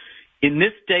 which in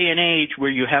this day and age where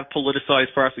you have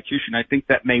politicized prosecution, I think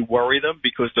that may worry them,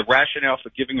 because the rationale for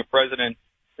giving a president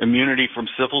immunity from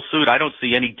civil suit, I don't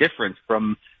see any difference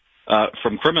from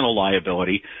criminal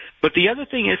liability. But the other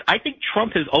thing is, I think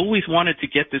Trump has always wanted to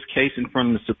get this case in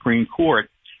front of the Supreme Court,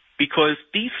 because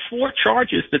these 4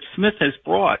 charges that Smith has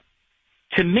brought,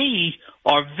 to me,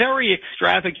 are very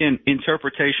extravagant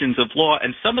interpretations of law,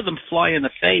 and some of them fly in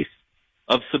the face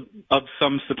of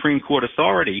some Supreme Court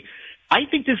authority. I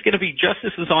think there's going to be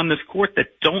justices on this court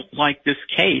that don't like this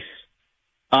case,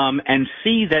 and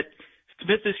see that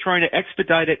Smith is trying to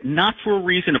expedite it, not for a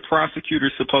reason a prosecutor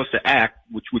is supposed to act,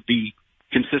 which would be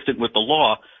consistent with the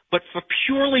law, but for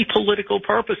purely political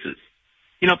purposes.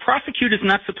 Prosecutors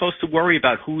not supposed to worry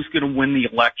about who's going to win the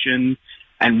election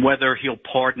and whether he'll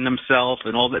pardon himself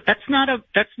and all that. That's not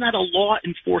a law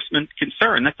enforcement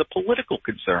concern. That's a political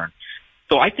concern.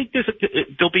 So I think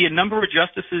there'll be a number of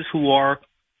justices who are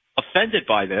offended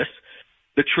by this.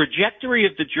 the trajectory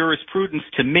of the jurisprudence,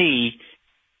 to me,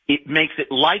 it makes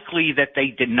it likely that they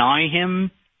deny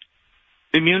him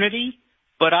immunity,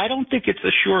 but I don't think it's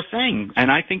a sure thing.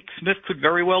 And I think Smith could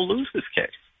very well lose this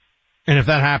case. And if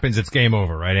that happens, it's game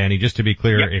over, right, Andy? Just to be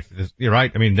clear, Yep. if you're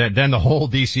right, I mean, then the whole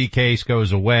D.C. case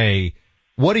goes away.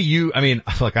 What do you, I mean,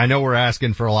 look, I know we're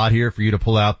asking for a lot here for you to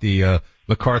pull out the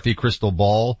McCarthy crystal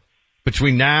ball.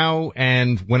 Between now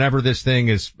and whenever this thing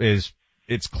is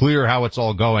it's clear how it's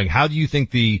all going, how do you think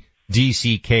the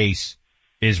D.C. case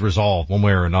is resolved one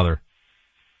way or another?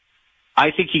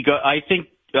 I think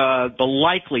the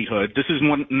likelihood, this is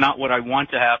not what I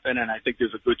want to happen, and I think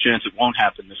there's a good chance it won't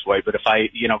happen this way, but if I,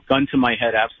 gun to my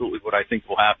head, absolutely what I think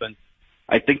will happen,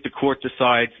 I think the court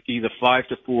decides either 5-4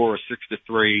 or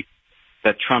 6-3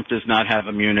 that Trump does not have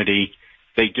immunity.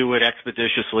 They do it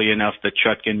expeditiously enough that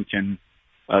Judge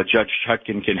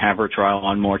Chutkan can have her trial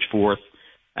on March 4th.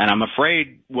 And I'm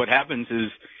afraid what happens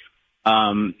is,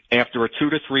 after a 2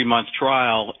 to 3 month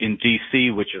trial in D.C.,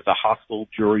 which is a hostile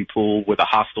jury pool with a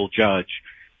hostile judge,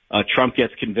 Trump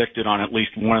gets convicted on at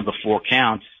least one of the 4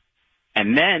 counts.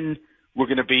 And then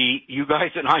you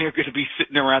guys and I are going to be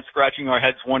sitting around scratching our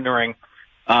heads wondering,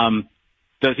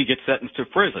 does he get sentenced to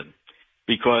prison?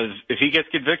 Because if he gets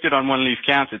convicted on one of these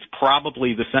counts,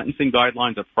 the sentencing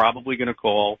guidelines are probably going to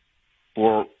call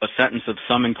for a sentence of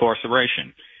some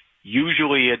incarceration.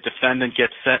 Usually a defendant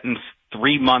gets sentenced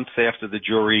 3 months after the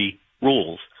jury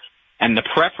rules. And the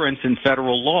preference in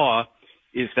federal law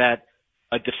is that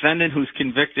a defendant who's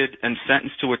convicted and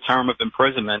sentenced to a term of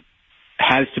imprisonment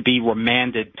has to be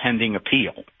remanded pending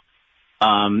appeal.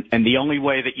 And the only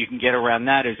way that you can get around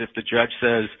that is if the judge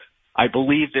says, I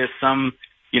believe there's some,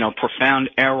 profound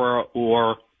error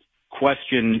or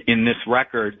question in this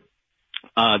record,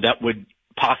 that would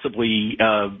possibly,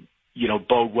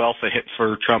 bode well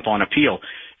for Trump on appeal.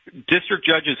 District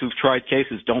judges who've tried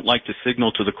cases don't like to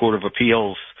signal to the Court of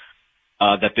Appeals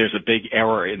that there's a big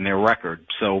error in their record.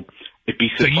 So it'd be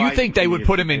surprising. So you think they would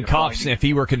put him in cuffs if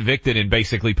he were convicted and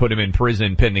basically put him in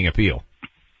prison pending appeal?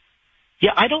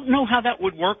 Yeah, I don't know how that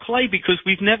would work, Clay, because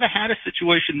we've never had a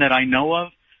situation that I know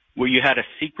of where you had a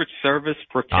Secret Service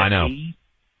protectee. I know.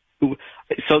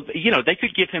 They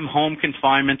could give him home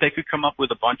confinement. They could come up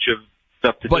with a bunch of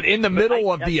stuff to do. But in the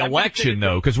middle of the election,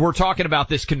 though, because we're talking about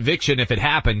this conviction, if it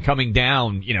happened, coming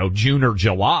down, June or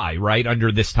July, right,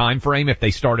 under this time frame, if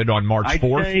they started on March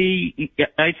 4th?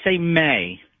 I'd say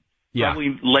May. Yeah.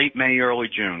 Probably late May, early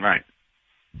June, right.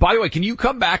 By the way, can you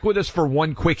come back with us for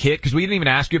one quick hit? Because we didn't even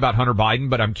ask you about Hunter Biden,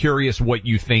 but I'm curious what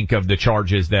you think of the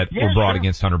charges that were brought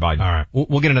against Hunter Biden. All right.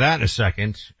 We'll get into that in a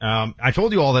second. I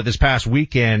told you all that this past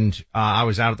weekend, I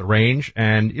was out at the range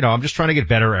and, I'm just trying to get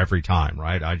better every time,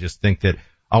 right? I just think that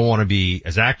I want to be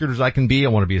as accurate as I can be. I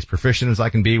want to be as proficient as I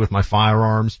can be with my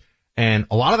firearms. And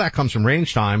a lot of that comes from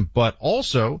range time, but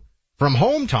also from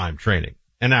home time training.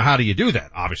 And now how do you do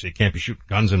that? Obviously, you can't be shooting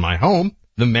guns in my home.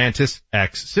 The Mantis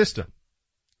X system.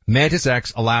 Mantis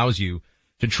X allows you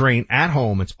to train at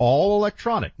home. It's all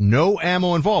electronic, no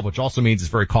ammo involved, which also means it's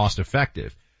very cost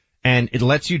effective. And it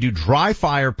lets you do dry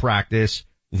fire practice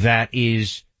that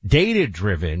is data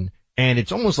driven, and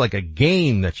it's almost like a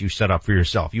game that you set up for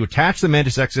yourself. You attach the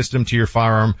Mantis X system to your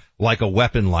firearm like a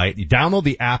weapon light. You download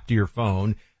the app to your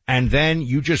phone, and then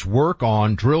you just work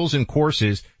on drills and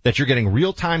courses that you're getting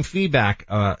real-time feedback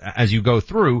as you go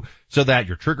through, so that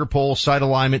your trigger pull, sight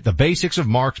alignment, the basics of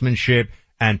marksmanship,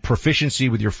 and proficiency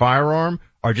with your firearm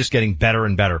are just getting better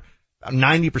and better.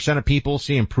 90% of people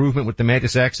see improvement with the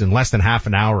Mantis X in less than half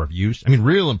an hour of use. I mean,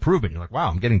 real improvement. You're like, wow,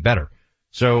 I'm getting better.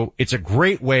 So it's a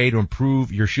great way to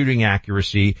improve your shooting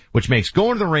accuracy, which makes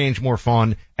going to the range more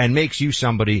fun and makes you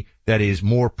somebody that is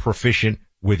more proficient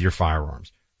with your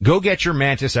firearms. Go get your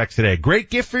Mantis X today. Great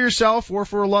gift for yourself or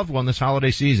for a loved one this holiday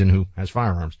season who has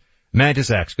firearms. Mantis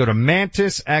X. Go to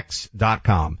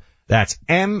MantisX.com. That's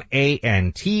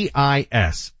MantisX.com.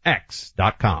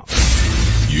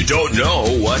 You don't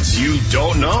know what you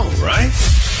don't know, right?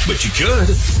 But you could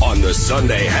on the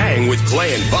Sunday Hang with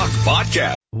Clay and Buck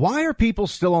podcast. Why are people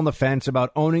still on the fence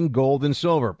about owning gold and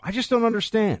silver? I just don't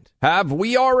understand. Have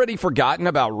we already forgotten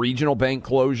about regional bank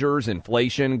closures,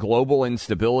 inflation, global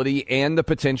instability, and the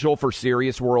potential for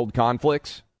serious world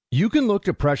conflicts? You can look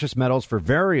to precious metals for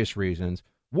various reasons.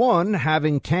 1,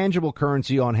 having tangible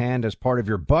currency on hand as part of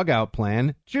your bug-out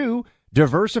plan. 2,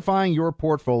 diversifying your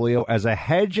portfolio as a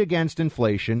hedge against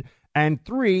inflation. And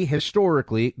 3,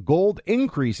 historically, gold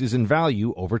increases in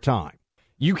value over time.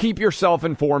 You keep yourself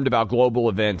informed about global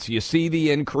events. You see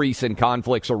the increase in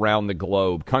conflicts around the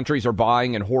globe. Countries are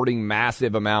buying and hoarding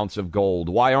massive amounts of gold.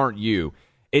 Why aren't you?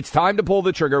 It's time to pull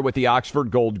the trigger with the Oxford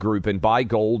Gold Group and buy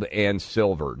gold and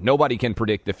silver. Nobody can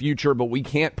predict the future, but we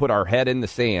can't put our head in the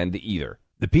sand either.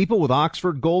 The people with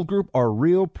Oxford Gold Group are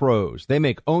real pros. They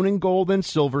make owning gold and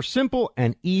silver simple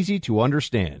and easy to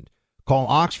understand. Call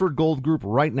Oxford Gold Group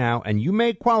right now, and you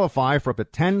may qualify for up to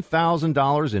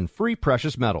 $10,000 in free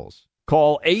precious metals.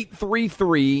 Call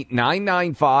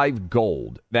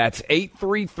 833-995-GOLD. That's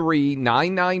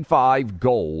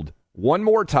 833-995-GOLD. One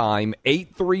more time,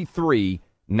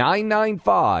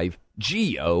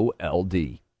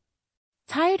 833-995-GOLD.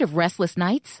 Tired of restless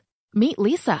nights? Meet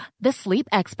Lisa, the sleep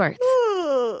experts.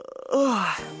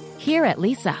 Here at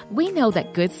Lisa, we know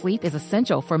that good sleep is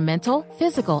essential for mental,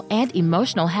 physical, and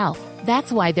emotional health.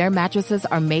 That's why their mattresses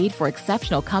are made for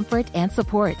exceptional comfort and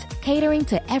support, catering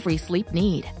to every sleep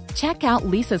need. Check out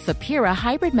Lisa's Sapira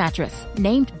Hybrid Mattress,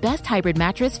 named Best Hybrid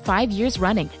Mattress 5 years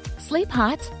running. Sleep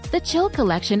hot? The Chill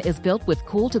Collection is built with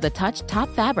cool-to-the-touch top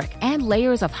fabric and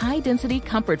layers of high-density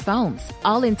comfort foams,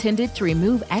 all intended to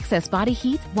remove excess body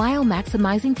heat while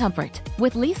maximizing comfort.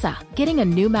 With Lisa, getting a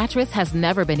new mattress has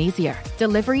never been easier.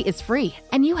 Delivery is free,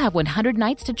 and you have 100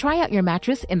 nights to try out your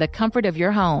mattress in the comfort of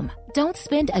your home. Don't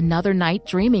spend another night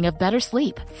dreaming of better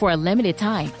sleep. For a limited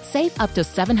time, save up to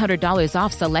 $700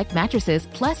 off select mattresses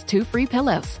plus 2 free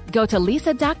pillows. Go to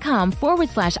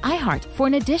lisa.com/iHeart for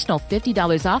an additional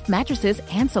 $50 off mattresses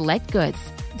and select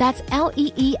goods. That's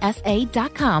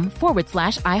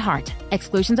LEESA.com/iHeart.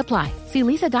 Exclusions apply. See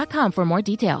lisa.com for more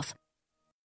details.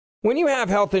 When you have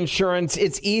health insurance,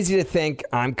 it's easy to think,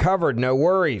 I'm covered, no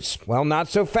worries. Well, not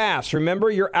so fast.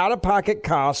 Remember, your out-of-pocket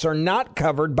costs are not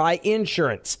covered by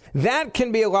insurance. That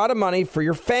can be a lot of money for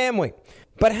your family.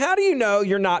 But how do you know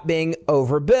you're not being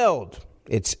overbilled?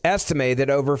 It's estimated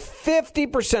that over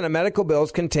 50% of medical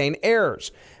bills contain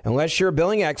errors. Unless you're a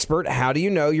billing expert, how do you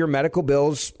know your medical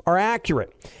bills are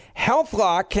accurate?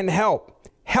 HealthLock can help.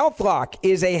 HealthLock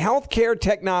is a healthcare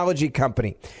technology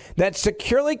company that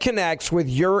securely connects with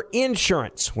your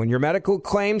insurance. When your medical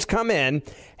claims come in,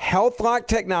 HealthLock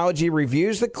technology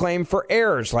reviews the claim for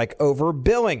errors like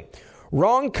overbilling,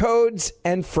 wrong codes,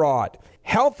 and fraud.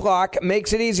 HealthLock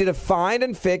makes it easy to find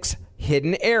and fix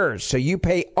hidden errors, so you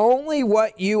pay only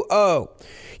what you owe.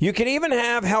 You can even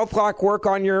have HealthLock work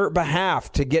on your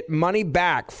behalf to get money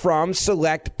back from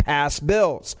select past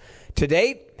bills. To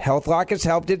date, HealthLock has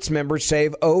helped its members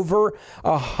save over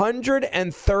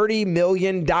 $130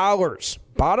 million.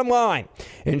 Bottom line,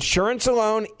 insurance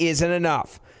alone isn't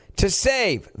enough. To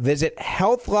save, visit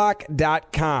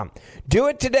healthlock.com. Do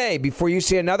it today before you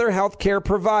see another healthcare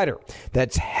provider.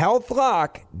 That's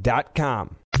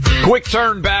healthlock.com. Quick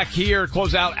turn back here,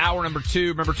 close out hour number 2.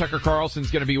 Remember, Tucker Carlson's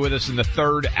going to be with us in the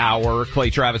third hour. Clay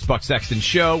Travis, Buck Sexton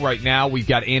Show. Right now, we've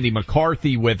got Andy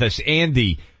McCarthy with us.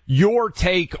 Andy, your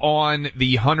take on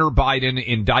the Hunter Biden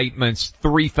indictments,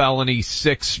 3 felonies,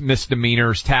 6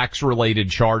 misdemeanors, tax-related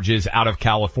charges out of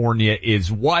California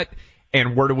is what,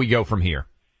 and where do we go from here?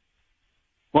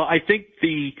 Well, I think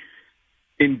the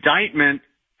indictment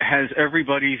has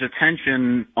everybody's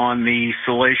attention on the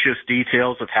salacious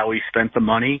details of how he spent the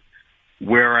money,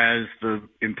 whereas the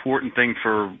important thing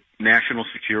for national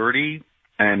security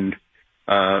and,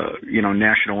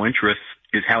 national interests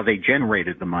is how they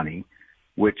generated the money,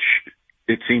 which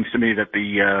it seems to me that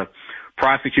the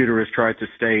prosecutor has tried to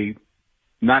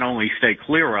not only stay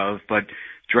clear of, but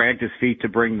dragged his feet to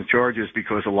bring the charges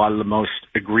because a lot of the most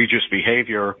egregious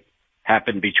behavior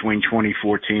happened between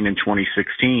 2014 and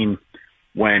 2016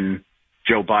 when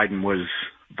Joe Biden was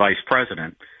vice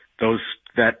president.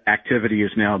 That activity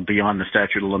is now beyond the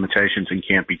statute of limitations and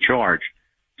can't be charged.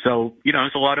 So,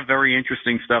 there's a lot of very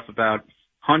interesting stuff about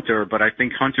Hunter, but I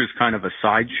think Hunter's kind of a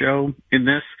sideshow in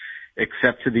this,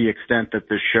 except to the extent that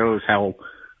this shows how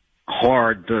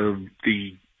hard the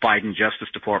Biden Justice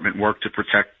Department worked to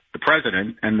protect the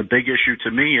president. And the big issue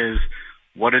to me is,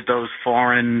 what did those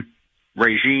foreign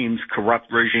regimes,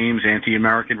 corrupt regimes,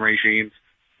 anti-American regimes,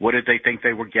 what did they think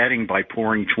they were getting by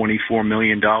pouring $24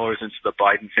 million into the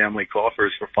Biden family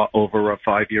coffers for over a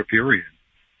 5-year period?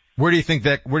 Where do you think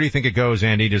it goes,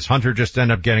 Andy? Does Hunter just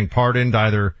end up getting pardoned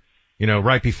either,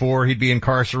 right before he'd be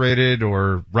incarcerated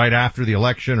or right after the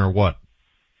election or what?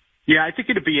 Yeah, I think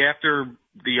it'd be after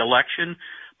the election,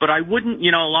 but I wouldn't,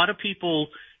 a lot of people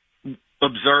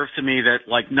observe to me that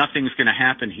nothing's going to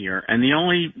happen here. And the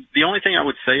only thing I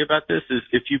would say about this is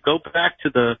if you go back to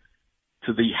the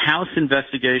House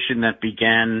investigation that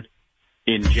began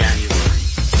in January,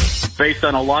 based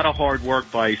on a lot of hard work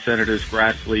by Senators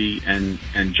Grassley and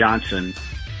Johnson,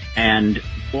 and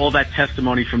all that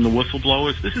testimony from the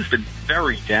whistleblowers, this has been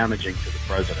very damaging to the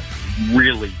president,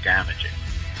 really damaging.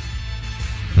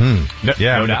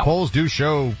 The polls do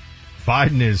show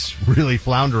Biden is really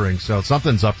floundering, so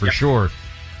something's up for sure.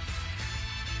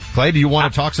 Clay, do you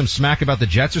want to talk some smack about the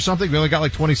Jets or something? We only got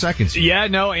like 20 seconds. Yeah,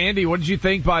 no, Andy, what did you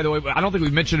think, by the way? I don't think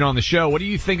we mentioned it on the show. What do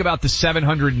you think about the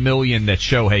 $700 million that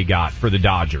Shohei got for the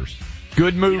Dodgers?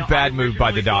 Good move, bad move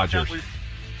by the Dodgers.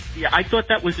 I thought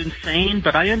that was insane,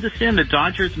 but I understand the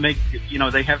Dodgers make,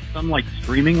 they have some like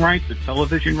streaming rights, the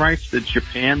television rights to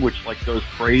Japan, which like goes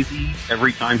crazy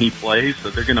every time he plays. So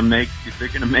they're going to make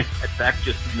that back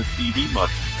just in the TV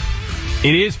money.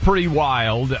 It is pretty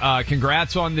wild.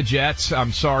 Congrats on the Jets.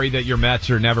 I'm sorry that your Mets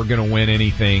are never going to win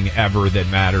anything ever that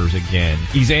matters again.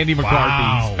 He's Andy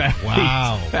McCarthy.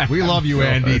 Wow. We love you,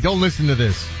 Andy. Don't listen to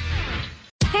this.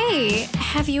 Hey,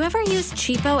 have you ever used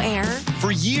Cheapo Air?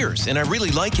 For years, and I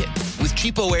really like it. With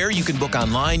Cheapo Air, you can book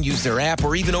online, use their app,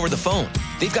 or even over the phone.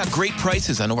 They've got great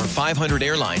prices on over 500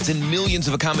 airlines and millions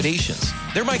of accommodations.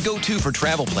 They're my go-to for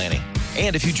travel planning.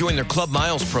 And if you join their Club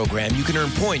Miles program, you can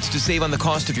earn points to save on the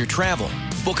cost of your travel.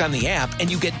 Book on the app,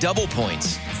 and you get double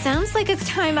points. Sounds like it's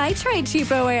time I tried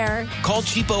Cheapo Air. Call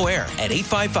Cheapo Air at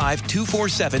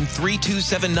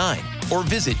 855-247-3279 or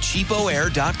visit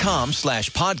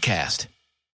cheapoair.com/podcast.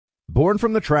 Born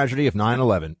from the tragedy of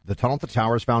 9/11, the Tunnel to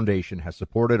Towers Foundation has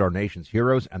supported our nation's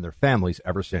heroes and their families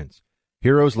ever since.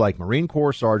 Heroes like Marine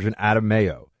Corps Sergeant Adam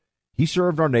Mayo. He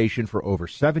served our nation for over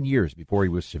 7 years before he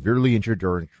was severely injured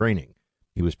during training.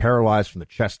 He was paralyzed from the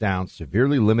chest down,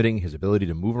 severely limiting his ability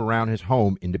to move around his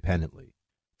home independently.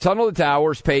 Tunnel to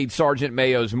Towers paid Sergeant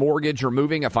Mayo's mortgage,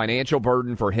 removing a financial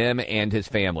burden for him and his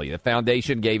family. The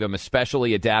foundation gave him a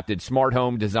specially adapted smart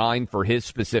home designed for his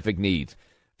specific needs.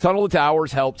 Tunnel to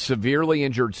Towers helped severely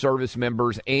injured service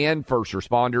members and first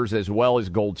responders, as well as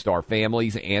Gold Star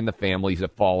families and the families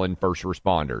of fallen first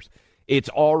responders. It's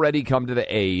already come to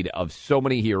the aid of so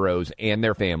many heroes and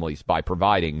their families by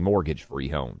providing mortgage-free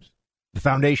homes. The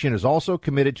foundation is also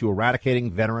committed to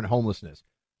eradicating veteran homelessness.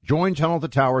 Join Tunnel to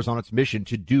Towers on its mission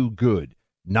to do good.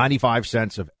 95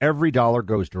 cents of every dollar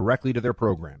goes directly to their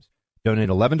programs. Donate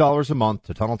 $11 a month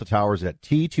to Tunnel to Towers at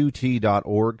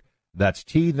T2T.org. That's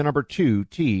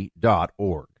T2T.org.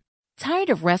 Tired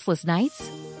of restless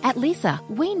nights? At Leesa,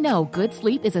 we know good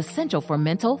sleep is essential for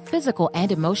mental, physical,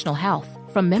 and emotional health.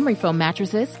 From memory foam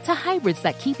mattresses to hybrids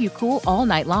that keep you cool all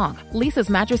night long, Leesa's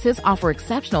mattresses offer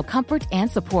exceptional comfort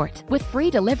and support with free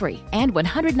delivery and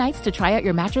 100 nights to try out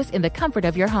your mattress in the comfort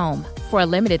of your home. For a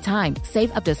limited time,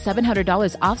 save up to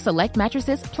 $700 off select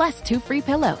mattresses plus 2 free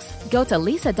pillows. Go to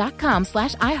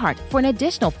Leesa.com/iHeart for an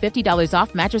additional $50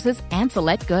 off mattresses and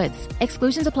select goods.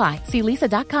 Exclusions apply. See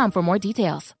Leesa.com for more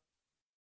details.